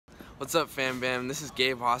What's up, fam bam? This is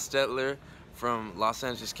Gabe Hostetler from Los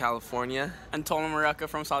Angeles, California. And Tona Mareka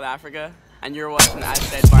from South Africa. And you're watching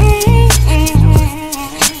asCEDbyme.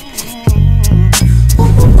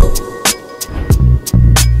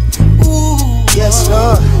 Yes,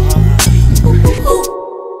 sir.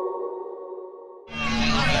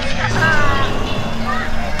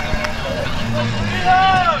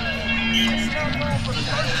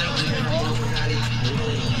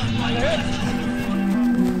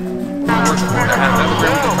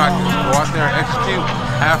 Go out there and execute,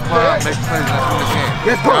 have fun, make plays, and let's win this game.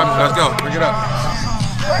 Let's go. Let's go. Bring it up.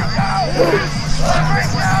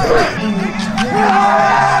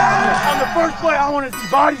 On the first play, I want to see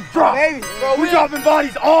bodies drop. We're dropping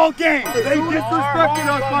bodies all game. They disrespected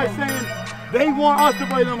us by saying they want us to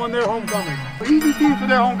play them on their homecoming. Easy team for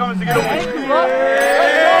their homecomings to get a win.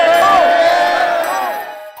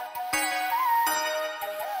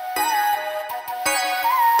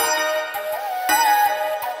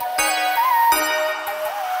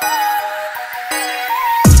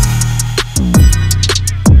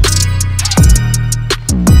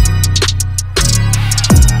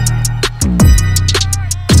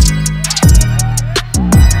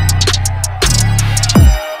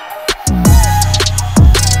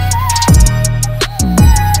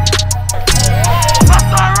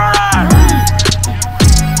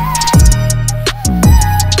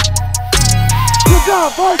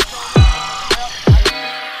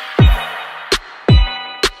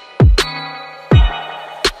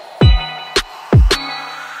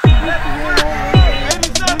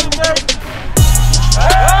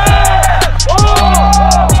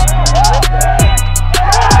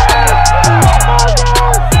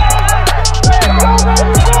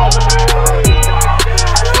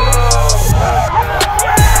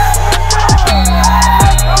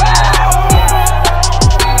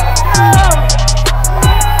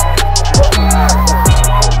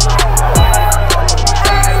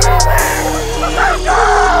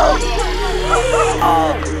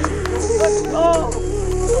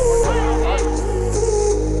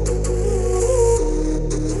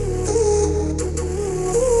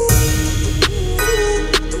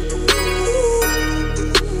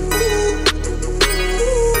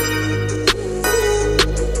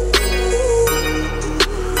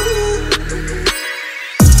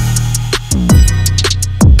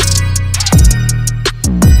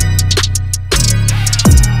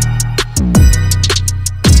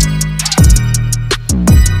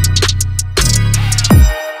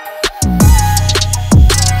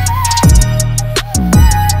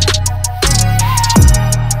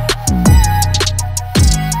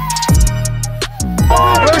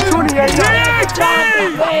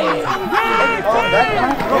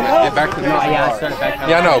 Get back to the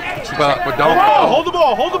yeah, I know, but don't. Hold the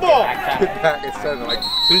ball, hold the ball. Get back at 7. Like, as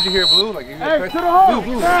soon as you hear blue, like, you Hey, press to the hole.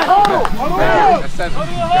 blue. At 7.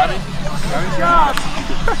 Got it?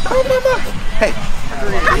 Hey.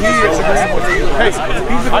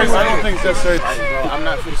 I don't think it's necessary. I'm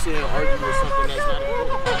not going to sit here and argue with something that's not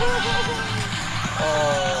important.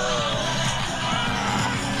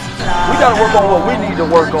 We got to work on what we need to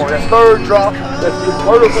work on. That third drop, that's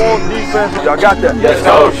vertical on defense. Y'all got that? Yes,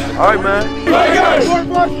 coach. All right, man.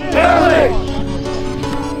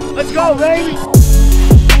 Let's go, baby.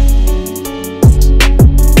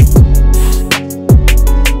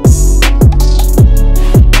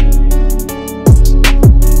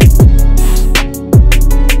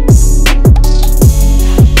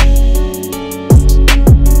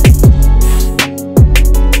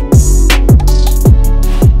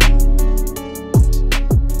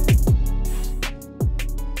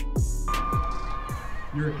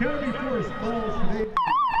 Your academy force falls today.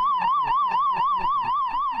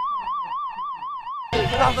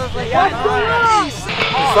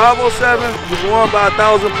 507 was won by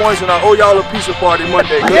 1,000 points, and I owe y'all a pizza party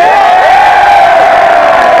Monday. Yeah!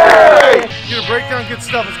 Get a breakdown, good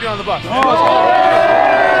stuff. Let's get on the bus.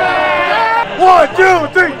 1,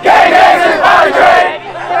 2, 3. Gang,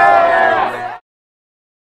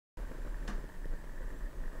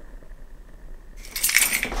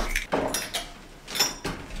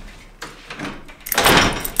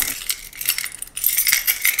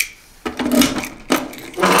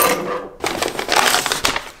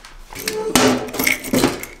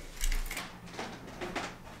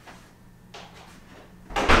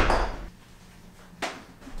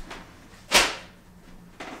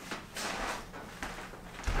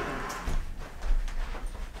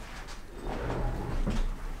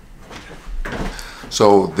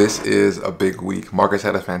 So this is a big week. Marcus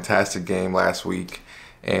had a fantastic game last week,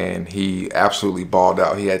 and he absolutely balled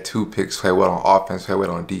out. He had 2 picks, played well on offense, played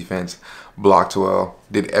well on defense, blocked well,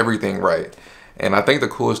 did everything right. And I think the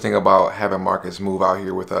coolest thing about having Marcus move out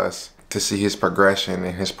here with us, to see his progression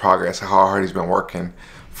and his progress, how hard he's been working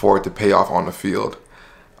for it to pay off on the field.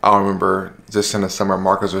 I remember just in the summer,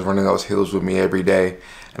 Marcus was running those hills with me every day,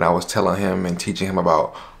 and I was telling him and teaching him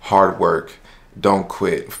about hard work, don't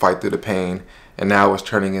quit, fight through the pain, and now it's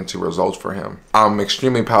turning into results for him. I'm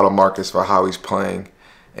extremely proud of Marcus for how he's playing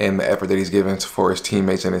and the effort that he's given for his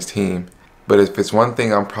teammates and his team. But if it's one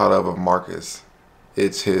thing I'm proud of Marcus,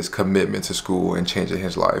 it's his commitment to school and changing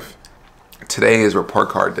his life. Today is report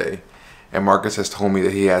card day, and Marcus has told me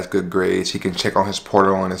that he has good grades. He can check on his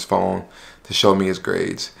portal on his phone to show me his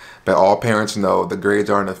grades. But all parents know the grades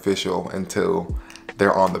aren't official until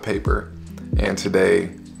they're on the paper. And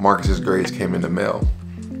today, Marcus's grades came in the mail.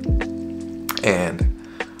 And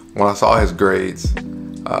when I saw his grades,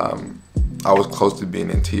 I was close to being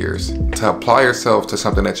in tears. To apply yourself to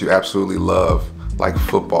something that you absolutely love, like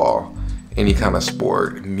football, any kind of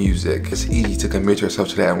sport, music, it's easy to commit yourself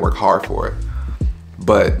to that and work hard for it.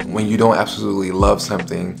 But when you don't absolutely love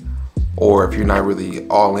something, or if you're not really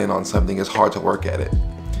all in on something, it's hard to work at it.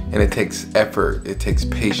 And it takes effort, it takes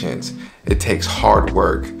patience, it takes hard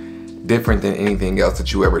work, different than anything else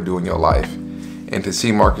that you ever do in your life. And to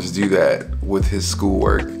see Marcus do that with his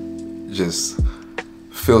schoolwork just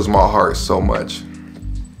fills my heart so much.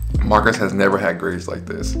 Marcus has never had grades like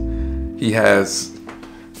this. He has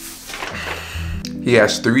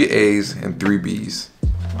 3 A's and 3 B's.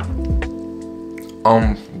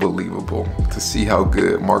 Unbelievable to see how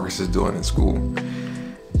good Marcus is doing in school.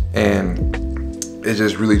 And it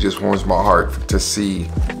just really just warms my heart to see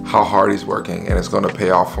how hard he's working, and it's going to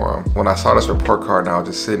pay off for him. When I saw this report card, now I was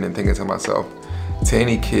just sitting and thinking to myself, to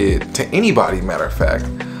any kid, to anybody, matter of fact,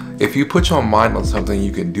 if you put your mind on something,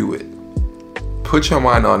 you can do it. Put your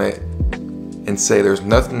mind on it and say there's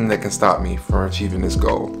nothing that can stop me from achieving this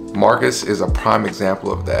goal. Marcus is a prime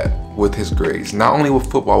example of that with his grades, not only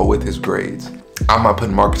with football, but with his grades. I'm not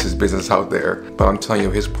putting Marcus's business out there, but I'm telling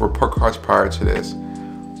you, his report cards prior to this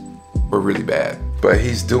were really bad. But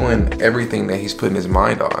he's doing everything that he's putting his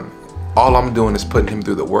mind on. All I'm doing is putting him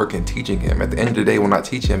through the work and teaching him. At the end of the day, when I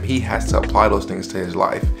teach him, he has to apply those things to his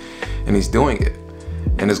life. And he's doing it.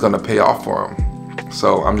 And it's gonna pay off for him.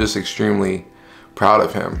 So I'm just extremely proud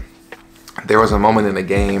of him. There was a moment in the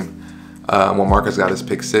game when Marcus got his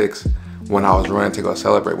pick 6, when I was running to go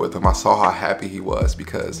celebrate with him. I saw how happy he was,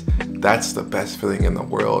 because that's the best feeling in the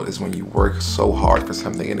world, is when you work so hard for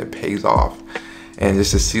something and it pays off. And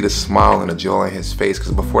just to see the smile and the joy on his face,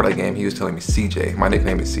 because before that game he was telling me CJ, my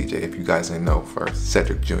nickname is CJ if you guys didn't know, for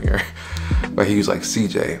Cedric Jr. But he was like,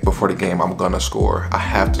 CJ, before the game, I'm gonna score, I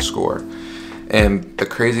have to score. And the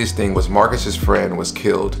craziest thing was Marcus's friend was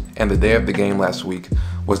killed, and the day of the game last week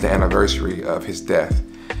was the anniversary of his death.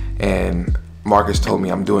 And Marcus told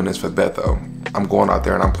me, I'm doing this for Betho. I'm going out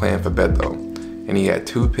there and I'm playing for Betho. And he had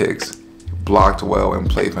 2 picks, blocked well, and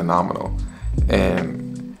played phenomenal.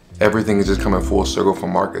 And everything is just coming full circle for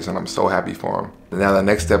Marcus, and I'm so happy for him. Now the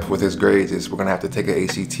next step with his grades is we're gonna have to take an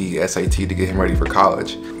ACT, SAT to get him ready for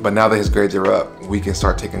college. But now that his grades are up, we can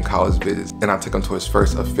start taking college visits. And I took him to his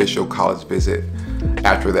first official college visit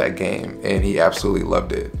after that game, and he absolutely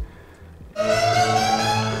loved it.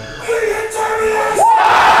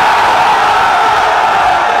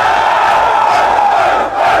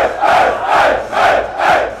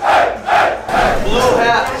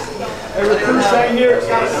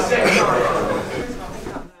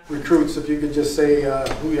 Recruits, if you could just say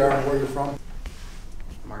who you are and where you're from.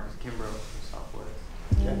 Marcus Kimbrough from Southwest.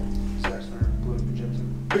 Okay.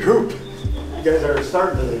 The group. You guys are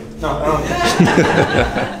starting today. No.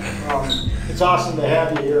 It's awesome to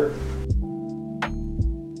have you here.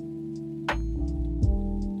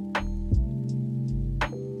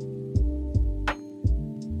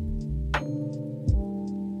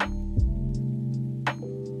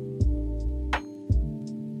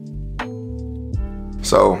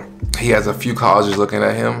 So he has a few colleges looking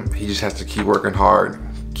at him. He just has to keep working hard,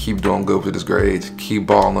 keep doing good with his grades, keep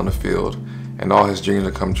balling on the field, and all his dreams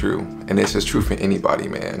will come true. And this is true for anybody,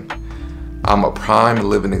 man. I'm a prime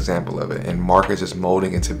living example of it, and Marcus is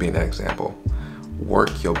molding into being that example.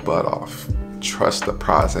 Work your butt off. Trust the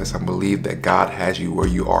process and believe that God has you where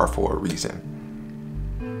you are for a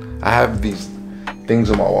reason. I have these things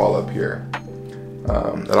on my wall up here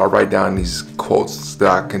that I'll write down, these quotes that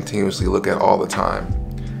I continuously look at all the time.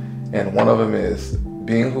 And one of them is,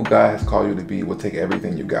 being who God has called you to be will take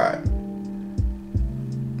everything you got.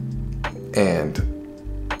 And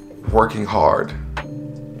working hard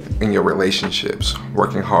in your relationships,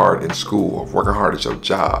 working hard in school, working hard at your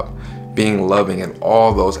job, being loving in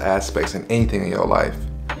all those aspects and anything in your life,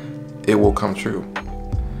 it will come true.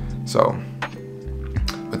 So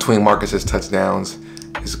between Marcus's touchdowns,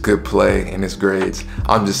 his good play, and his grades,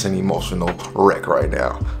 I'm just an emotional wreck right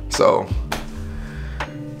now. So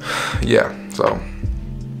yeah, so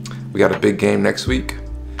we got a big game next week.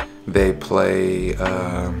 They play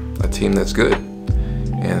a team that's good,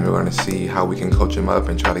 and we're going to see how we can coach them up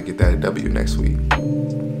and try to get that W next week.